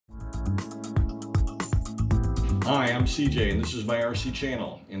Hi, I'm CJ and this is my RC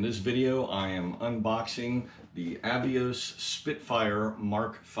channel. In this video I am unboxing the Avios Spitfire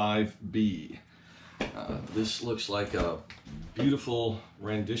MkVb. This looks like a beautiful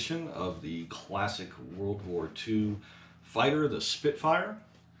rendition of the classic World War II fighter, the Spitfire.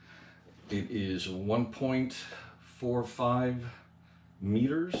 It is 1.45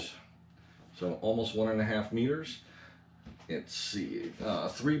 meters, so almost 1.5 meters. Let's see,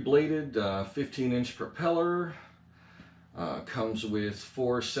 three-bladed 15-inch propeller. Comes with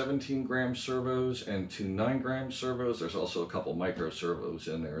 4 17-gram servos and 2 9-gram servos. There's also a couple micro servos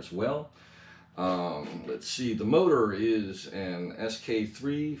in there as well. Let's see, the motor is an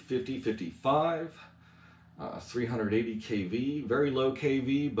SK3 5055, 380 kV, very low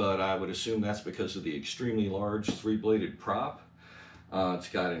kV, but I would assume that's because of the extremely large 3-bladed prop. It's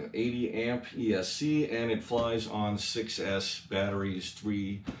got an 80 amp ESC and it flies on 6S batteries,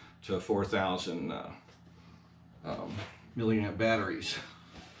 3 to 4,000 milliamp batteries.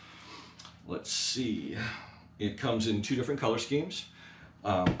 Let's see, it comes in 2 different color schemes.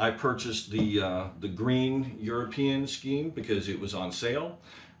 I purchased the green European scheme because it was on sale.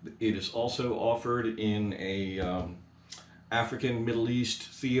 It is also offered in a African Middle East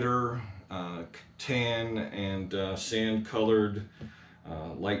theater, tan and sand colored,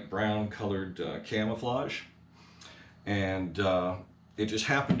 light brown colored camouflage, and it just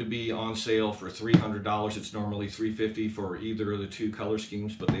happened to be on sale for $300. It's normally $350 for either of the 2 color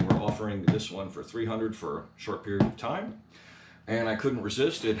schemes, but they were offering this one for $300 for a short period of time. And I couldn't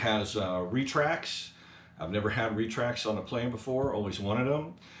resist. It has retracts. I've never had retracts on a plane before, always wanted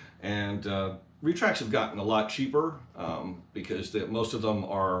them. And retracts have gotten a lot cheaper because most of them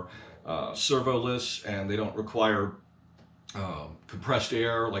are servoless and they don't require compressed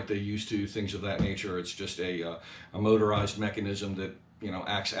air like they used to, things of that nature. It's just a motorized mechanism that, you know,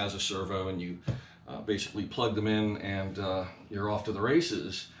 acts as a servo, and you basically plug them in and you're off to the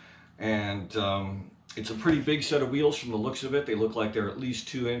races. And it's a pretty big set of wheels from the looks of it. They look like they're at least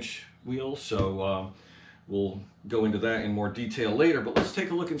 2-inch wheels, so we'll go into that in more detail later, but let's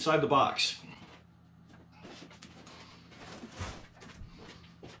take a look inside the box.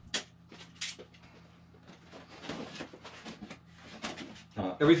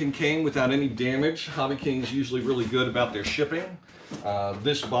 Everything came without any damage. HobbyKing is usually really good about their shipping.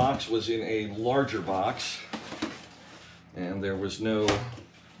 This box was in a larger box, and there was no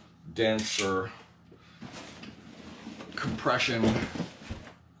dents or compression,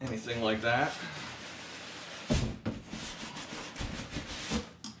 anything like that.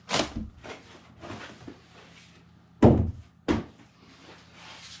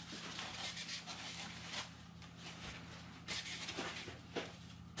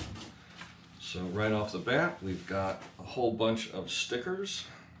 So right off the bat, we've got a whole bunch of stickers,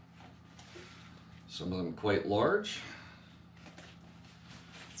 some of them quite large.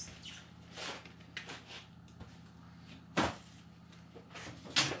 And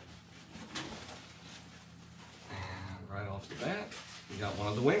right off the bat, we got one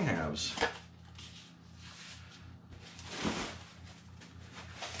of the wing halves.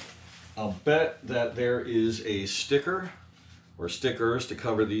 I'll bet that there is a sticker or stickers to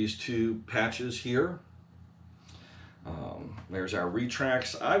cover these 2 patches here. There's our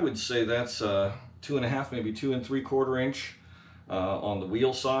retracts. I would say that's 2.5, maybe 2 3/4 inch on the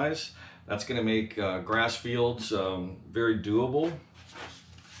wheel size. That's going to make grass fields very doable. Let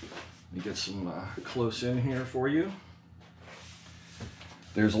me get some close in here for you.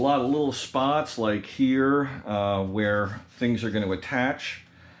 There's a lot of little spots like here where things are going to attach,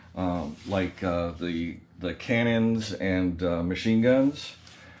 like the cannons and machine guns,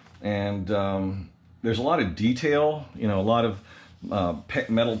 and there's a lot of detail, you know, a lot of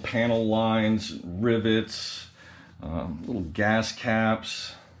metal panel lines, rivets, little gas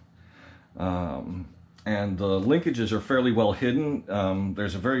caps, and the linkages are fairly well hidden.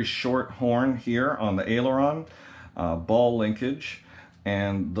 There's a very short horn here on the aileron, ball linkage,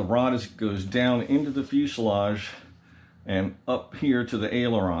 and the rod goes down into the fuselage and up here to the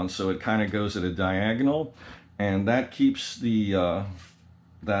aileron, so it kind of goes at a diagonal, and that keeps the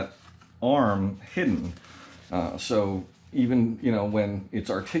that arm hidden. So even, you know, when it's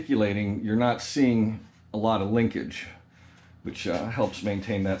articulating, you're not seeing a lot of linkage, which helps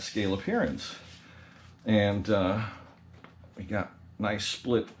maintain that scale appearance. And we got nice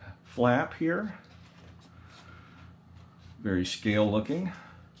split flap here, very scale looking,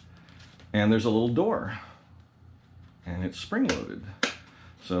 and there's a little door, and it's spring-loaded.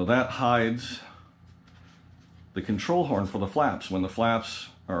 So that hides the control horn for the flaps. When the flaps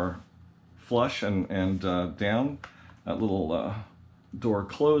are flush and down, that little door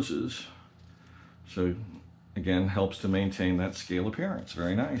closes. So again, helps to maintain that scale appearance.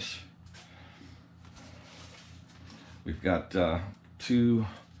 Very nice. We've got 2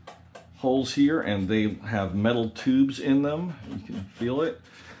 holes here, and they have metal tubes in them. You can feel it.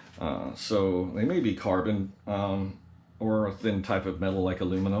 So they may be carbon or a thin type of metal like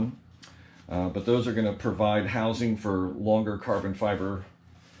aluminum. But those are going to provide housing for longer carbon fiber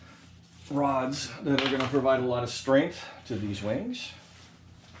rods that are going to provide a lot of strength to these wings.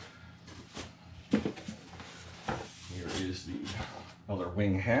 Here is the other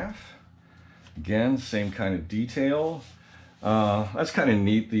wing half. Again, same kind of detail. That's kind of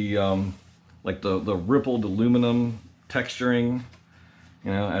neat. The like the rippled aluminum texturing,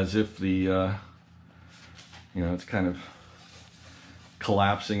 you know, as if the you know, it's kind of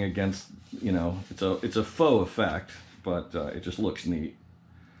collapsing against, you know, it's a faux effect, but it just looks neat.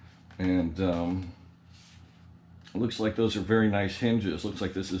 And it looks like those are very nice hinges. Looks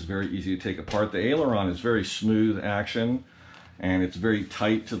like this is very easy to take apart. The aileron is very smooth action, and it's very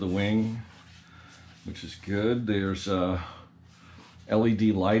tight to the wing, which is good. There's LED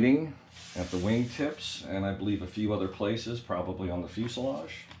lighting at the wing tips, and I believe a few other places, probably on the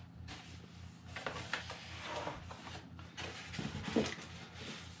fuselage.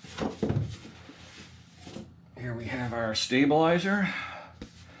 Here we have our stabilizer.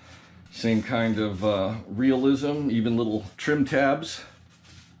 Same kind of realism, even little trim tabs.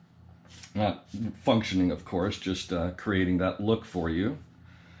 Not functioning, of course, just creating that look for you.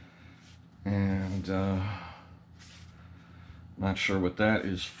 And not sure what that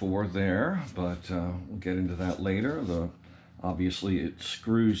is for there, but we'll get into that later. Obviously it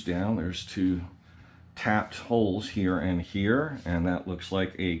screws down. There's 2 tapped holes here, and that looks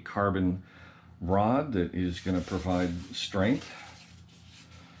like a carbon rod that is going to provide strength.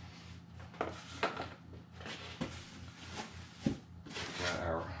 Got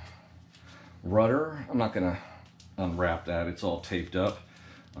our rudder. I'm not going to unwrap that. It's all taped up.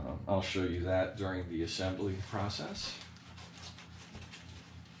 I'll show you that during the assembly process.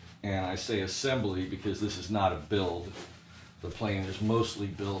 And I say assembly because this is not a build. The plane is mostly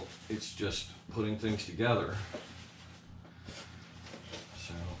built. It's just putting things together.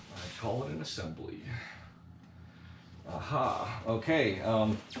 So I call it an assembly. Aha. Okay.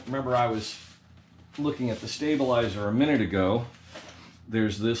 Remember I was looking at the stabilizer a minute ago.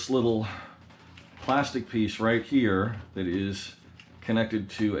 There's this little plastic piece right here that is connected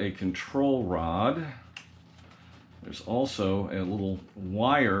to a control rod. There's also a little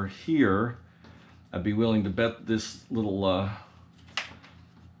wire here. I'd be willing to bet this little,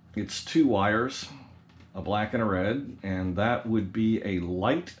 it's 2 wires, a black and a red, and that would be a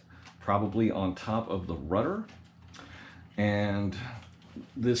light probably on top of the rudder. And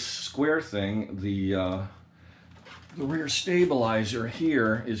this square thing, the rear stabilizer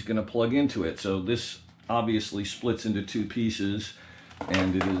here is going to plug into it. So this obviously splits into 2 pieces,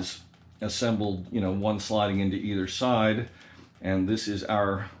 and it is assembled, you know, one sliding into either side. And this is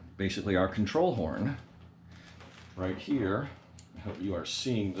basically our control horn right here. I hope you are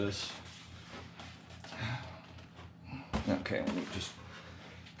seeing this. Okay, let me just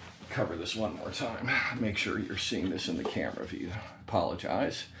cover this one more time. Make sure you're seeing this in the camera view.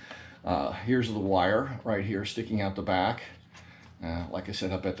 Apologize. Here's the wire right here sticking out the back. Like I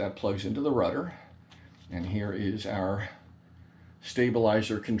said, I bet that plugs into the rudder. And here is our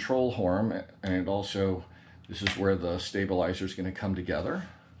stabilizer control horn, and also this is where the stabilizer is going to come together.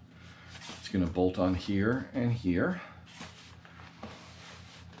 It's going to bolt on here and here.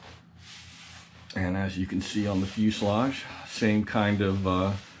 And as you can see on the fuselage, same kind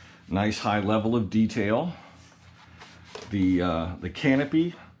of nice high level of detail. The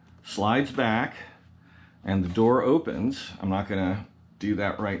canopy slides back and the door opens. I'm not going to do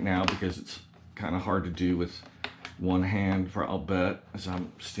that right now because it's kind of hard to do with one hand, I'll bet, as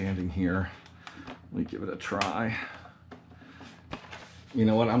I'm standing here. Let me give it a try. You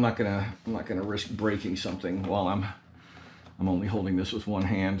know what? I'm not gonna risk breaking something while I'm only holding this with one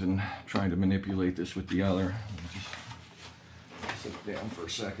hand and trying to manipulate this with the other. Just sit down for a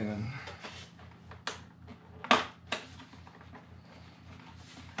second and.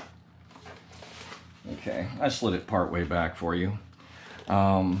 Okay, I slid it part way back for you.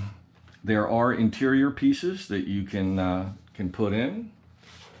 There are interior pieces that you can put in.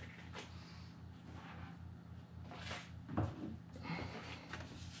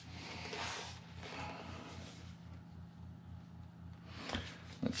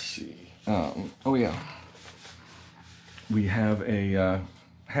 Let's see. Oh yeah, we have a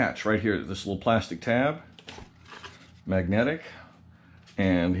hatch right here. This little plastic tab, magnetic,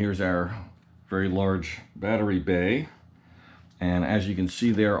 and here's our very large battery bay. And as you can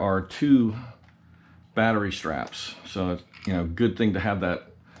see, there are 2 battery straps. So, you know, good thing to have that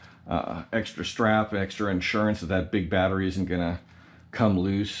extra strap, extra insurance that that big battery isn't gonna come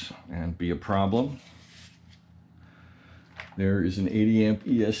loose and be a problem. There is an 80 amp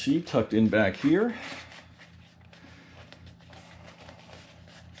ESC tucked in back here.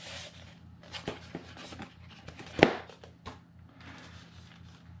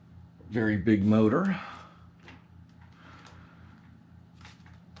 Very big motor.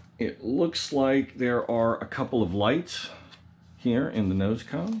 It looks like there are a couple of lights here in the nose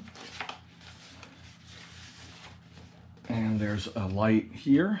cone. And there's a light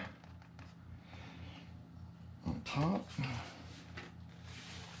here on top.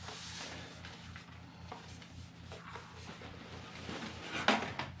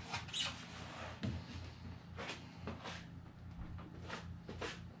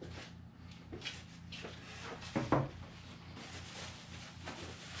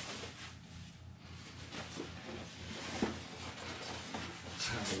 Let's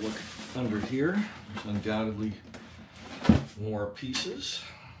have a look under here. There's undoubtedly more pieces.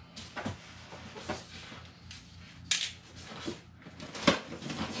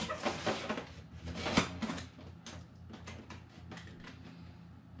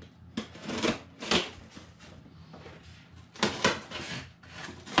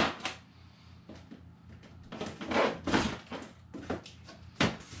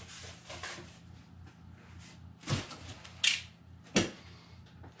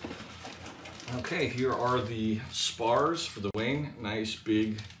 Okay, here are the spars for the wing. Nice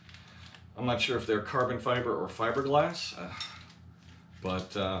big, I'm not sure if they're carbon fiber or fiberglass,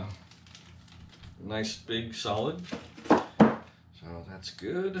 but nice big solid. So that's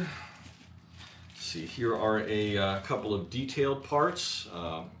good. Let's see, here are a couple of detailed parts.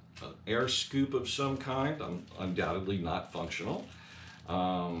 An air scoop of some kind, undoubtedly not functional.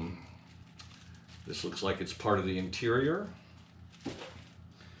 This looks like it's part of the interior.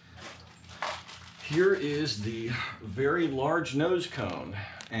 Here is the very large nose cone,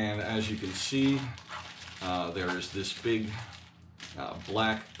 and as you can see, there is this big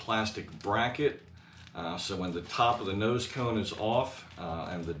black plastic bracket. So when the top of the nose cone is off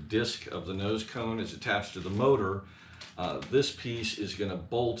and the disc of the nose cone is attached to the motor, this piece is going to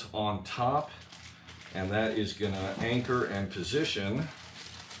bolt on top, and that is going to anchor and position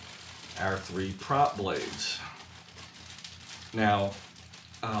our 3 prop blades. Now,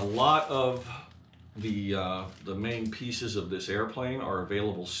 a lot of the main pieces of this airplane are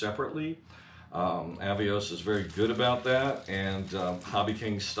available separately. Avios is very good about that, and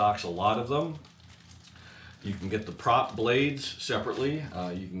HobbyKing stocks a lot of them. You can get the prop blades separately.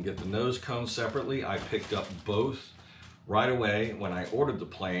 You can get the nose cone separately. I picked up both right away when I ordered the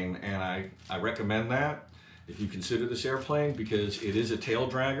plane, and I recommend that if you consider this airplane, because it is a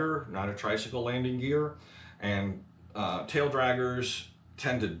tail dragger, not a tricycle landing gear, and tail draggers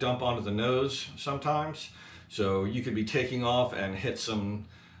tend to dump onto the nose sometimes. So you could be taking off and hit some,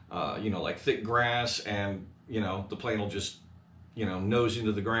 you know, like thick grass, and, you know, the plane will just, you know, nose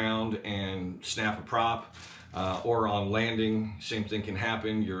into the ground and snap a prop. Or on landing, same thing can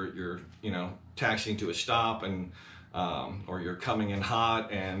happen. You're you know, taxiing to a stop, and or you're coming in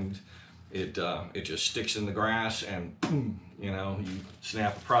hot, and it just sticks in the grass, and boom, you know, you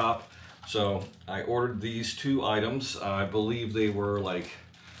snap a prop. So I ordered these 2 items. I believe they were like,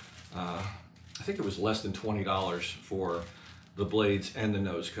 I think it was less than $20 for the blades and the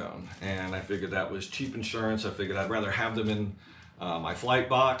nose cone. And I figured that was cheap insurance. I figured I'd rather have them in my flight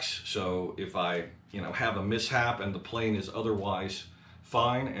box. So if I, you know, have a mishap and the plane is otherwise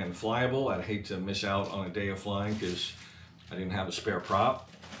fine and flyable, I'd hate to miss out on a day of flying because I didn't have a spare prop.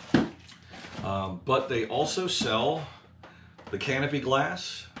 But they also sell the canopy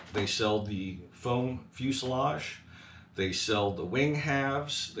glass. They sell the foam fuselage, they sell the wing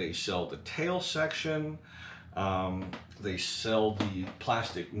halves, they sell the tail section, they sell the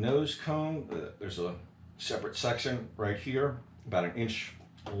plastic nose cone. There's a separate section right here, about 1 inch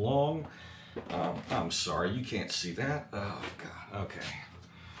long. I'm sorry, you can't see that. Oh God,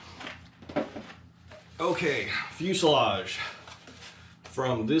 okay. Okay, fuselage.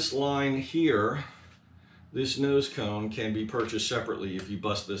 From this line here, this nose cone can be purchased separately if you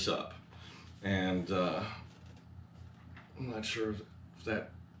bust this up. And I'm not sure if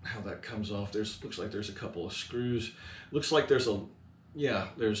how that comes off. Looks like there's a couple of screws. Looks like there's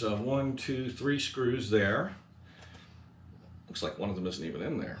there's 1, 2, 3 screws there. Looks like one of them isn't even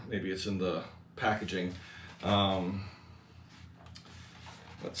in there. Maybe it's in the packaging.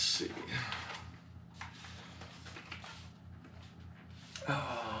 Let's see.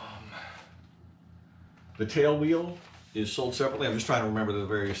 The tail wheel is sold separately. I'm just trying to remember the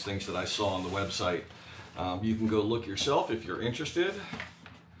various things that I saw on the website. You can go look yourself if you're interested.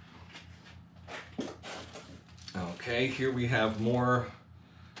 Okay, here we have more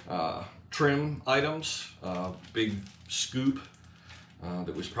trim items. Big scoop.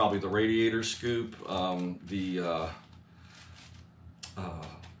 That was probably the radiator scoop.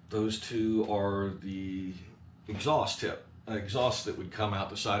 Those two are the exhaust that would come out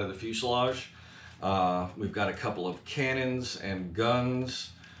the side of the fuselage. We've got a couple of cannons and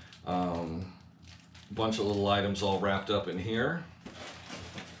guns. Bunch of little items all wrapped up in here.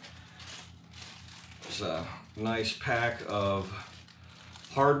 It's a nice pack of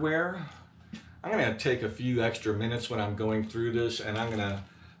hardware. I'm going to take a few extra minutes when I'm going through this, and I'm going to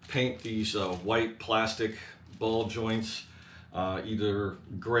paint these white plastic ball joints, either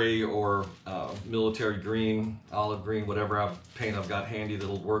gray or military green, olive green, whatever paint I've got handy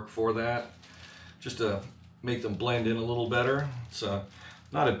that'll work for that, just to make them blend in a little better. It's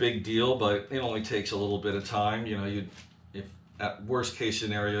not a big deal, but it only takes a little bit of time. You know, if at worst case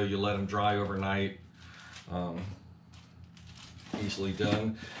scenario, you let them dry overnight. Easily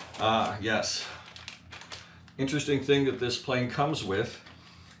done. Yes. Interesting thing that this plane comes with.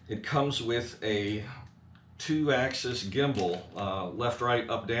 It comes with a 2-axis gimbal, left, right,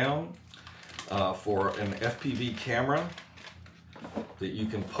 up, down, for an FPV camera that you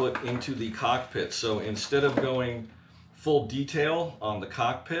can put into the cockpit. So instead of going full detail on the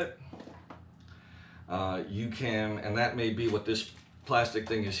cockpit, you can, and that may be what this plastic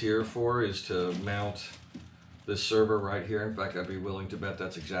thing is here for, is to mount this server right here. In fact, I'd be willing to bet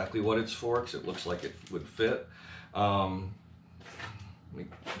that's exactly what it's for, because it looks like it would fit. Let me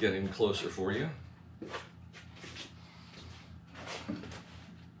get in closer for you.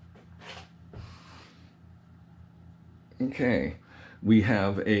 Okay, we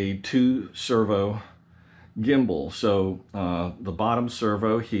have a 2-servo gimbal. So the bottom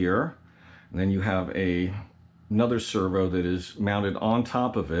servo here, and then you have another servo that is mounted on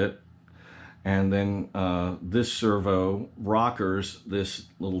top of it. And then this servo rockers this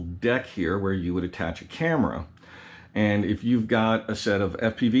little deck here where you would attach a camera. And if you've got a set of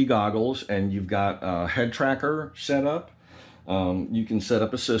FPV goggles and you've got a head tracker set up, you can set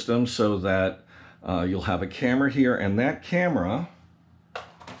up a system so that you'll have a camera here, and that camera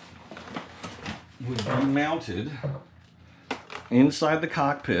would be mounted inside the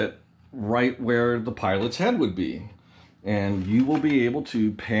cockpit right where the pilot's head would be. And you will be able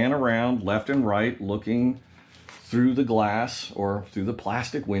to pan around left and right looking through the glass or through the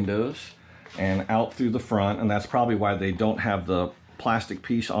plastic windows and out through the front. And that's probably why they don't have the plastic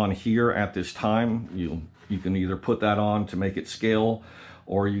piece on here at this time. You can either put that on to make it scale,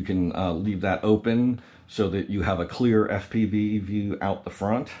 or you can leave that open so that you have a clear FPV view out the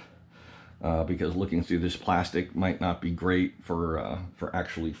front. Because looking through this plastic might not be great for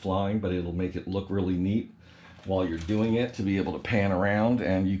actually flying, but it'll make it look really neat while you're doing it, to be able to pan around.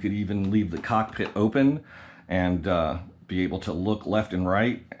 And you could even leave the cockpit open and be able to look left and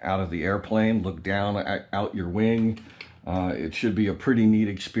right out of the airplane, look down out your wing. It should be a pretty neat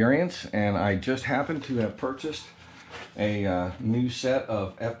experience. And I just happened to have purchased a new set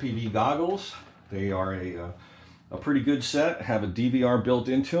of FPV goggles. They are a pretty good set, have a DVR built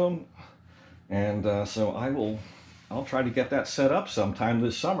into them. And so I'll try to get that set up sometime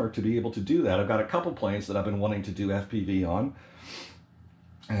this summer to be able to do that. I've got a couple planes that I've been wanting to do FPV on.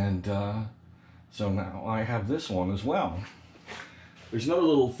 And so now I have this one as well. There's another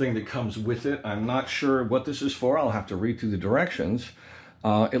little thing that comes with it. I'm not sure what this is for. I'll have to read through the directions.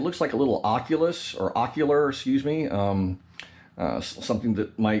 It looks like a little ocular, excuse me, something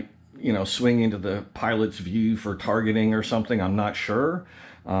that might, swing into the pilot's view for targeting or something. I'm not sure.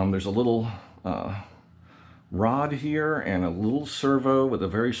 There's a little rod here and a little servo with a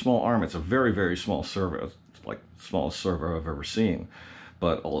very small arm. It's a very, very small servo. It's like the smallest servo I've ever seen.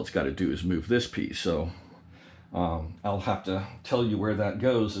 But all it's got to do is move this piece. So I'll have to tell you where that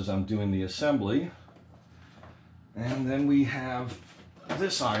goes as I'm doing the assembly. And then we have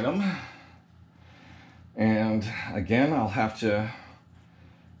this item. And again, I'll have to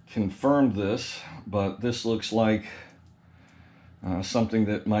confirm this, but this looks like something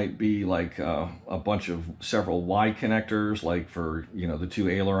that might be like a bunch of several Y connectors, like for, the 2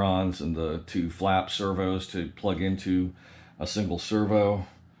 ailerons and the 2 flap servos to plug into a single servo.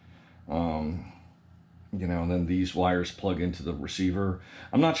 And then these wires plug into the receiver.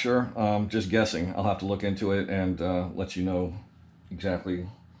 I'm not sure, just guessing. I'll have to look into it and let you know exactly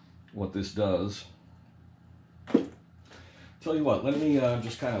what this does. Tell you what, let me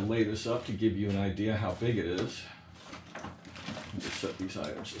just kind of lay this up to give you an idea how big it is. Just set these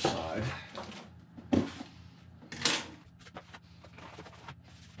items aside.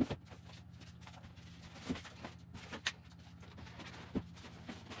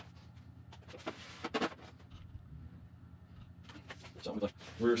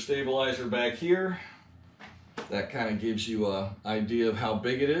 rear stabilizer back here. That kind of gives you an idea of how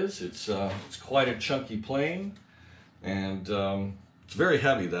big it is. It's quite a chunky plane, and it's very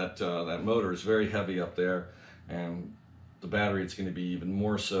heavy. That motor is very heavy up there, and the battery it's going to be even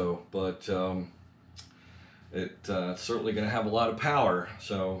more so. But it's certainly going to have a lot of power,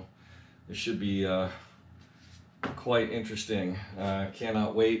 so it should be quite interesting.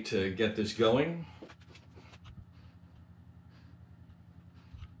 Cannot wait to get this going.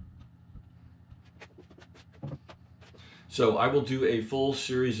 So I will do a full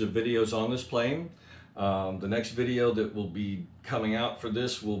series of videos on this plane. The next video that will be coming out for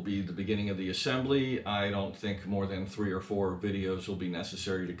this will be the beginning of the assembly. I don't think more than 3 or 4 videos will be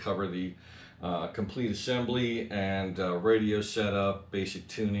necessary to cover the complete assembly and radio setup, basic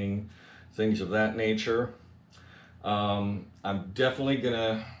tuning, things of that nature. I'm definitely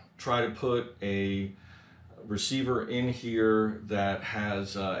gonna try to put a receiver in here that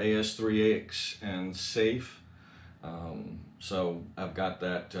has AS3X and safe. So I've got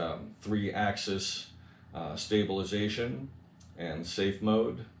that 3-axis stabilization and safe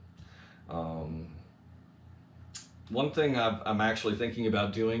mode. One thing I'm actually thinking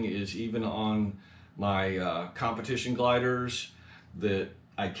about doing is, even on my competition gliders that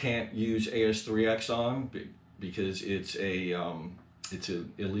I can't use AS3X on because it's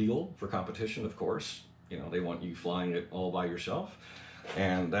illegal for competition, of course. You know, they want you flying it all by yourself,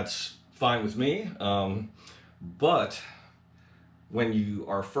 and that's fine with me. But when you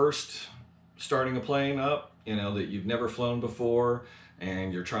are first starting a plane up, you know, that you've never flown before,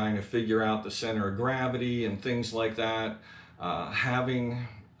 and you're trying to figure out the center of gravity and things like that, having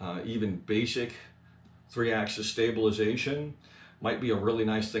even basic 3-axis stabilization might be a really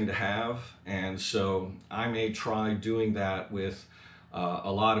nice thing to have. And so I may try doing that with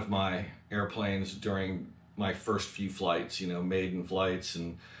a lot of my airplanes during my first few flights, you know, maiden flights,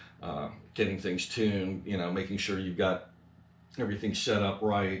 and getting things tuned, you know, making sure you've got everything set up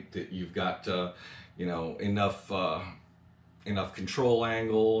right, that you've got you know, enough control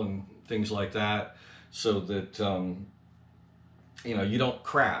angle and things like that, so that you know, you don't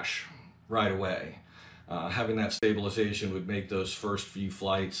crash right away. Having that stabilization would make those first few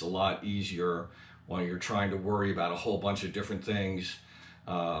flights a lot easier when you're trying to worry about a whole bunch of different things,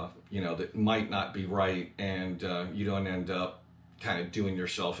 you know, that might not be right, and you don't end up kind of doing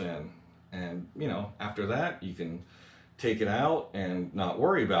yourself in. And, you know, after that, you can take it out and not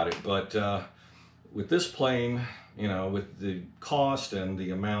worry about it. But with this plane, you know, with the cost and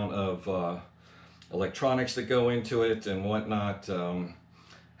the amount of electronics that go into it and whatnot,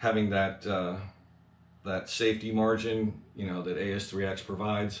 having that that safety margin, you know, that AS3X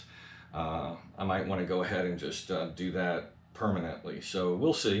provides, I might want to go ahead and just do that permanently. So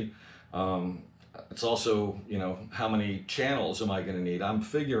we'll see. It's also, you know, how many channels am I going to need? I'm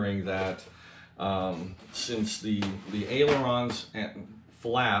figuring that since the ailerons and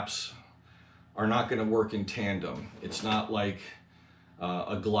flaps are not going to work in tandem, it's not like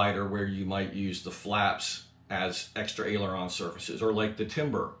a glider where you might use the flaps as extra aileron surfaces, or like the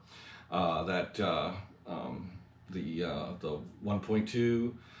timber, that the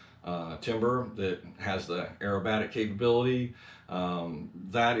 1.2 timber that has the aerobatic capability.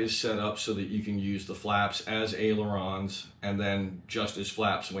 That is set up so that you can use the flaps as ailerons, and then just as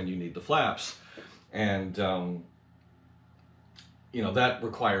flaps when you need the flaps. And you know, that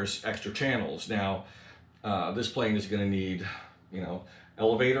requires extra channels. Now, this plane is going to need, you know,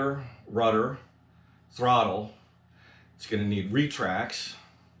 elevator, rudder, throttle. It's going to need retracts.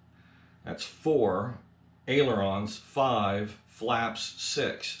 That's 4, ailerons 5, flaps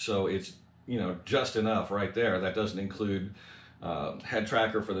 6. So it's, you know, just enough right there. That doesn't include head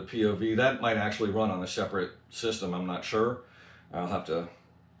tracker for the POV. That might actually run on a separate system. I'm not sure. I'll have to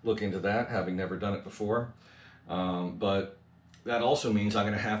look into that, having never done it before. But that also means I'm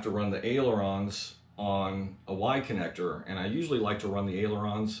going to have to run the ailerons on a Y connector, and I usually like to run the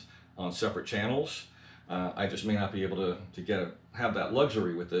ailerons on separate channels. I just may not be able to have that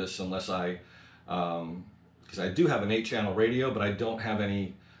luxury with this unless I, because I do have an 8-channel radio, but I don't have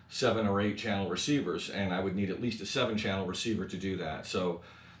any 7 or 8 channel receivers, and I would need at least a 7-channel receiver to do that. So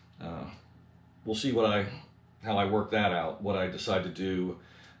we'll see how I work that out, what I decide to do.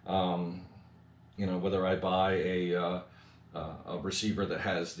 You know, whether I buy a receiver that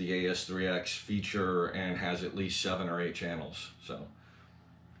has the AS3X feature and has at least 7 or 8 channels. So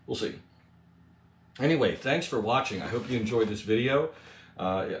we'll see. Anyway, thanks for watching. I hope you enjoyed this video.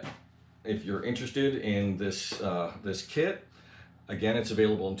 If you're interested in this this kit, again, it's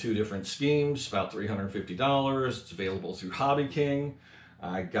available in 2 different schemes, about $350. It's available through HobbyKing.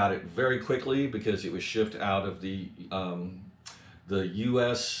 I got it very quickly because it was shipped out of the the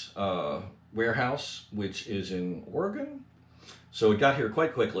U.S. Warehouse, which is in Oregon. So it got here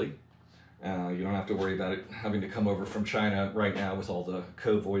quite quickly. You don't have to worry about it having to come over from China right now with all the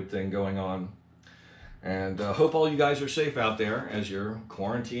COVID thing going on. And hope all you guys are safe out there as you're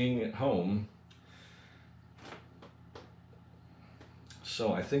quarantining at home.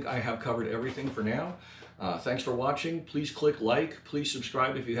 So I think I have covered everything for now. Thanks for watching. Please click like. Please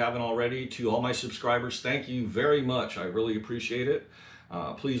subscribe if you haven't already. To all my subscribers, thank you very much. I really appreciate it.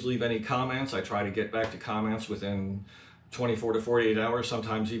 Please leave any comments. I try to get back to comments within 24 to 48 hours,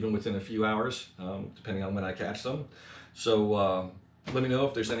 sometimes even within a few hours, depending on when I catch them. So let me know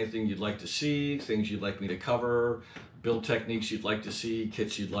if there's anything you'd like to see, things you'd like me to cover, build techniques you'd like to see,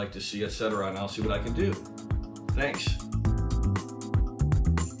 kits you'd like to see, etc., and I'll see what I can do. Thanks.